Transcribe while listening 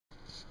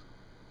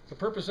The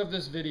purpose of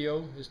this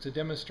video is to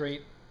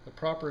demonstrate the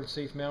proper and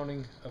safe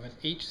mounting of an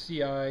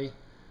HCI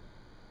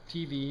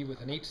TV with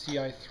an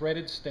HCI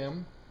threaded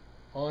stem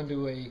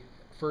onto a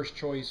first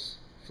choice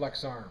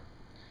flex arm.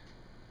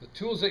 The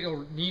tools that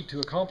you'll need to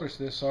accomplish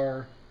this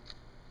are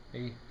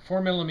a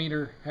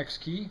 4mm hex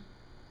key,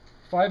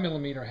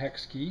 5mm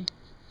hex key,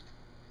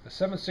 a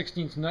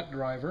 7/16 nut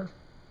driver,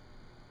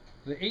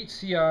 the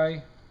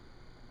HCI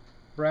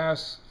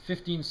brass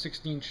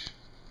 15/16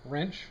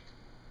 wrench,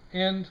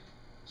 and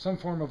some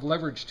form of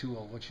leverage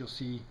tool, which you'll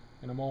see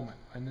in a moment.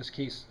 In this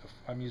case,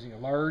 I'm using a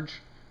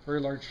very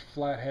large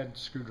flathead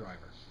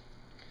screwdriver.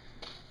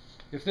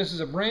 If this is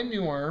a brand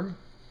new arm,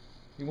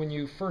 when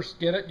you first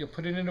get it, you'll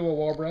put it into a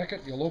wall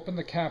bracket, you'll open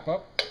the cap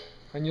up,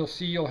 and you'll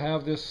see you'll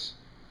have this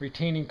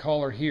retaining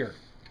collar here.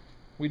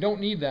 We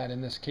don't need that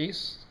in this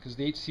case, because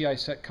the HCI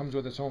set comes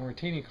with its own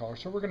retaining collar.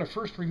 So we're going to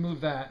first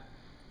remove that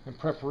in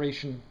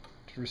preparation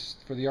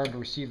for the arm to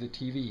receive the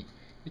TV.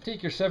 You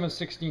take your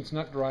 7/16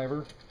 nut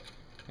driver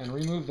and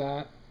remove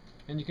that,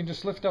 and you can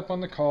just lift up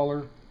on the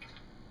collar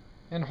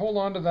and hold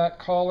on to that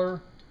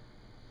collar,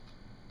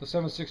 the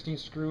 7/16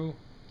 screw,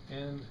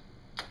 and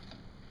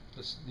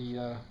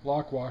the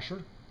lock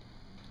washer.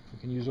 You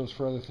can use those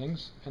for other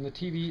things, and the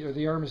TV or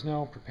the arm is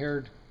now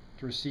prepared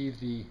to receive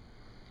the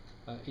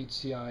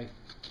HCI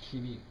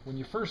TV. When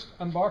you first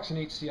unbox an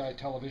HCI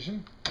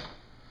television,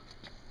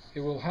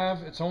 it will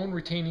have its own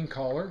retaining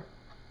collar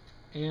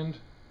and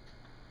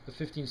the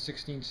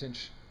 15/16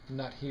 inch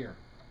nut here.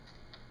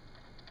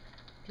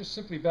 Just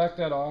simply back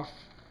that off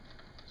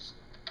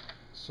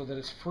so that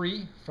it's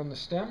free from the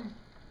stem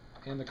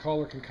and the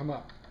collar can come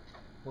up.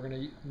 We're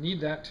going to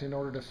need that in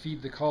order to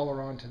feed the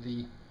collar onto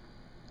the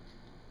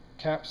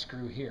cap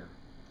screw here.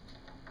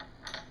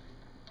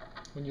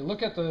 When you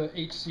look at the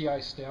HCI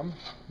stem,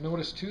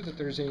 notice too that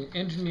there's an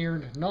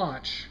engineered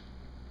notch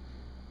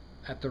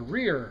at the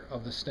rear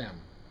of the stem.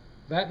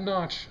 That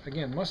notch,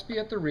 again, must be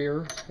at the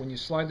rear when you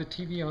slide the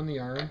TV on the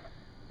arm,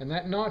 and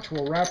that notch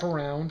will wrap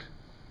around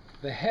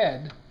the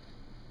head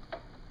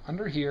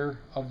under here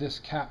of this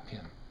cap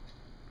pin,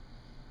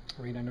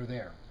 right under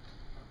there.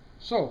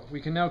 So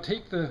we can now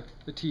take the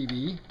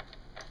TV,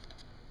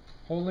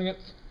 holding it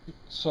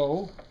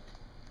so,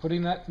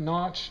 putting that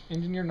notch,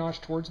 engineered notch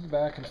towards the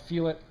back, and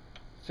feel it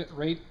fit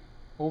right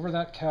over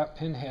that cap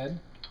pin head.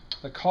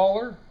 The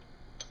collar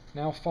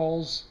now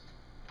falls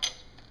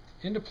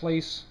into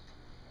place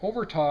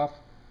over top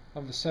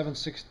of the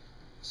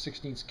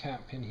 7/16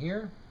 cap pin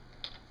here.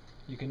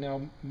 You can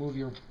now move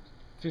your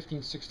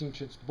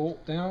 15/16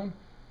 bolt down,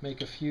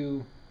 make a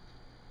few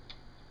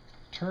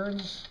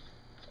turns,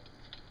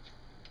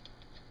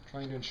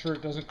 trying to ensure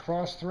it doesn't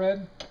cross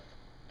thread,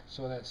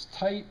 so that's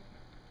tight,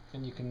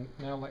 and you can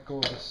now let go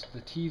of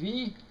the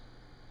TV.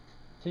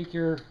 Take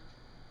your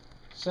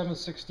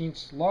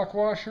 7/16 lock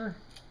washer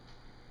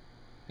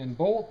and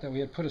bolt that we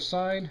had put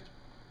aside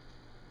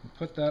and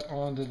put that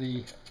onto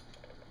the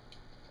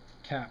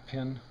cap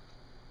pin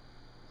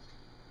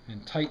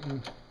and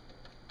tighten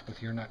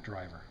with your nut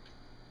driver.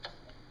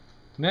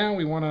 Now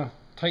we want to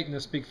tighten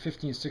this big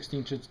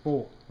 15/16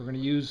 bolt. We're going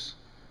to use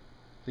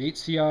the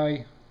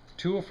HCI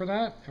tool for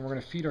that, and we're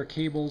going to feed our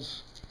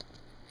cables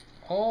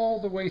all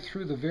the way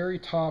through the very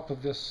top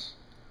of this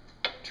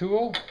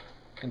tool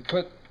and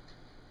put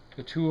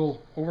the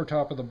tool over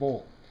top of the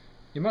bolt.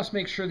 You must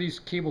make sure these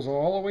cables are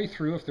all the way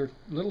through. If they're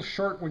a little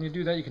short when you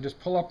do that, you can just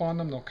pull up on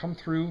them, they'll come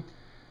through,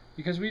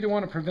 because we don't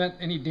want to prevent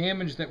any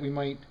damage that we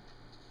might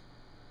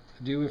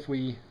do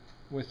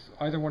with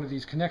either one of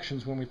these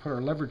connections when we put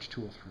our leverage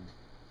tool through.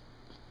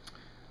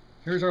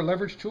 Here's our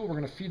leverage tool. We're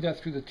going to feed that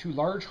through the two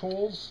large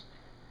holes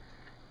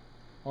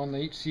on the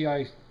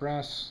HCI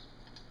brass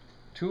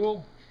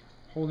tool,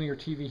 holding your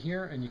TV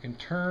here, and you can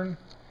turn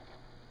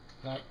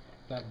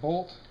that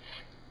bolt,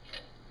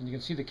 and you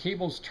can see the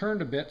cables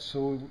turned a bit,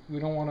 so we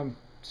don't want to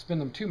spin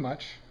them too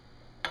much,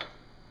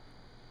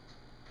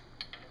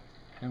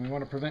 and we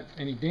want to prevent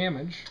any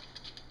damage.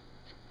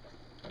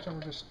 So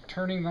we're just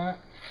turning that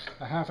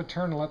a half a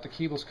turn to let the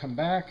cables come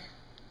back.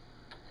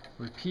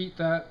 Repeat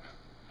that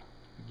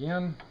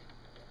again.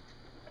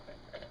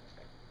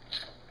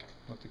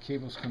 Let the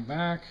cables come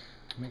back.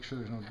 Make sure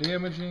there's no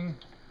damaging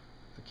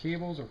the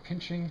cables or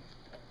pinching.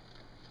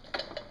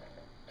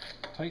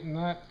 Tighten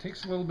that.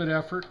 Takes a little bit of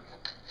effort.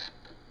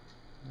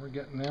 We're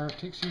getting there. It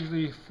takes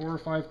usually 4 or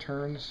 5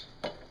 turns.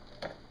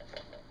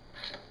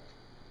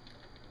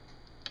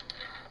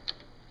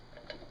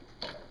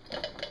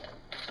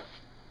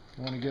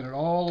 You want to get it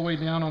all the way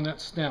down on that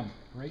stem,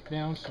 right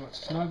down so it's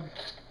snug.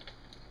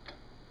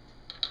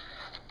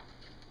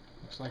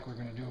 Looks like we're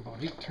going to do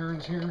about 8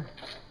 turns here.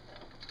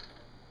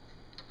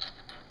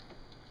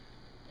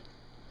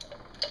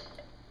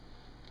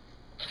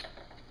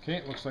 Okay,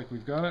 it looks like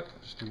we've got it.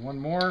 Just do one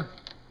more.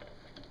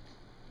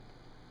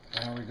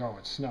 There we go,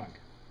 it's snug.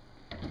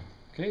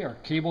 Okay, our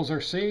cables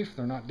are safe,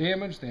 they're not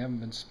damaged, they haven't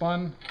been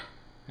spun,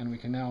 and we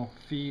can now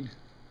feed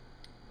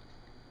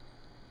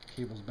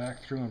cables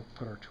back through and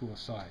put our tool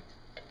aside.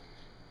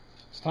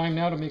 It's time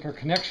now to make our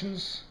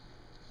connections.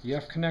 The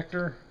F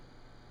connector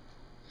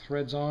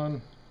threads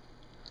on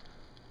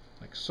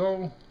like like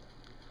so. You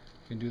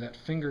can do that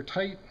finger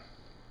tight.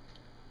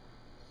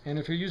 And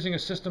if you're using a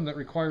system that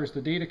requires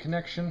the data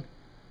connection,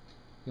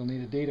 you'll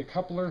need a data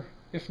coupler.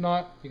 If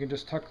not, you can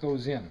just tuck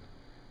those in.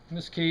 In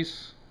this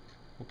case,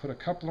 we'll put a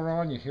coupler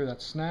on. You hear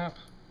that snap.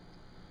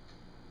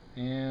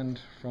 And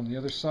from the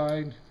other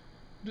side,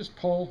 just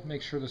pull,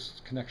 make sure the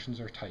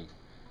connections are tight.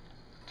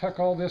 Tuck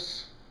all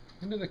this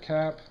into the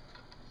cap,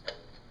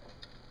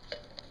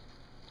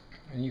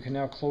 and you can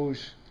now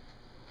close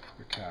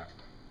your cap.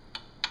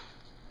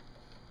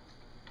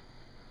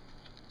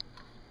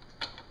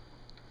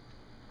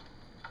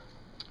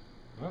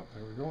 Well,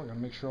 there we go. We're going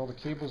to make sure all the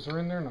cables are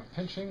in there, not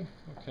pinching.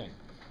 Okay.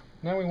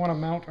 Now we want to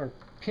mount our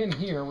pin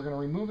here. We're going to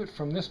remove it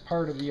from this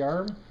part of the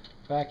arm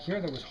back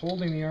here that was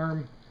holding the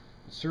arm.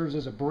 It serves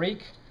as a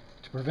brake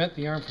to prevent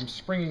the arm from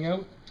springing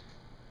out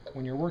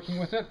when you're working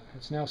with it.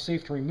 It's now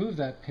safe to remove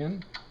that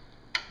pin,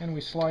 and we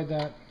slide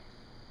that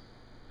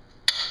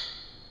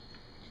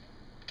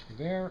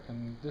there.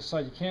 And this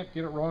side, you can't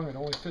get it wrong. It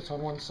only fits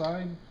on one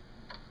side.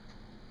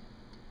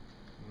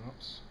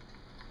 Oops.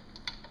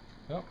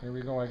 Oh, here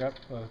we go. I got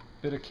a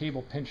bit of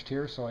cable pinched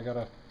here, so I got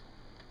to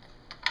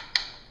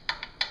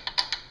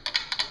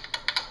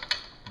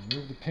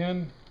remove the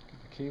pin,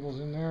 get the cables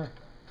in there.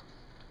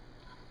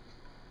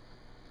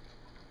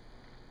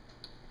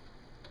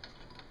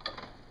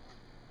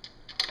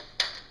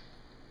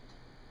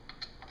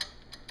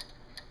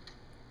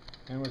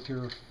 And with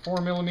your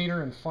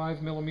 4mm and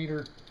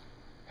 5mm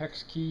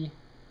hex key,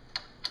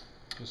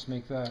 just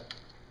make that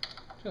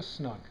just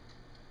snug.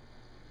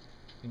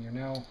 And you're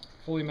now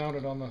fully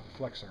mounted on the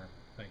flex arm.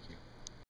 Thank you.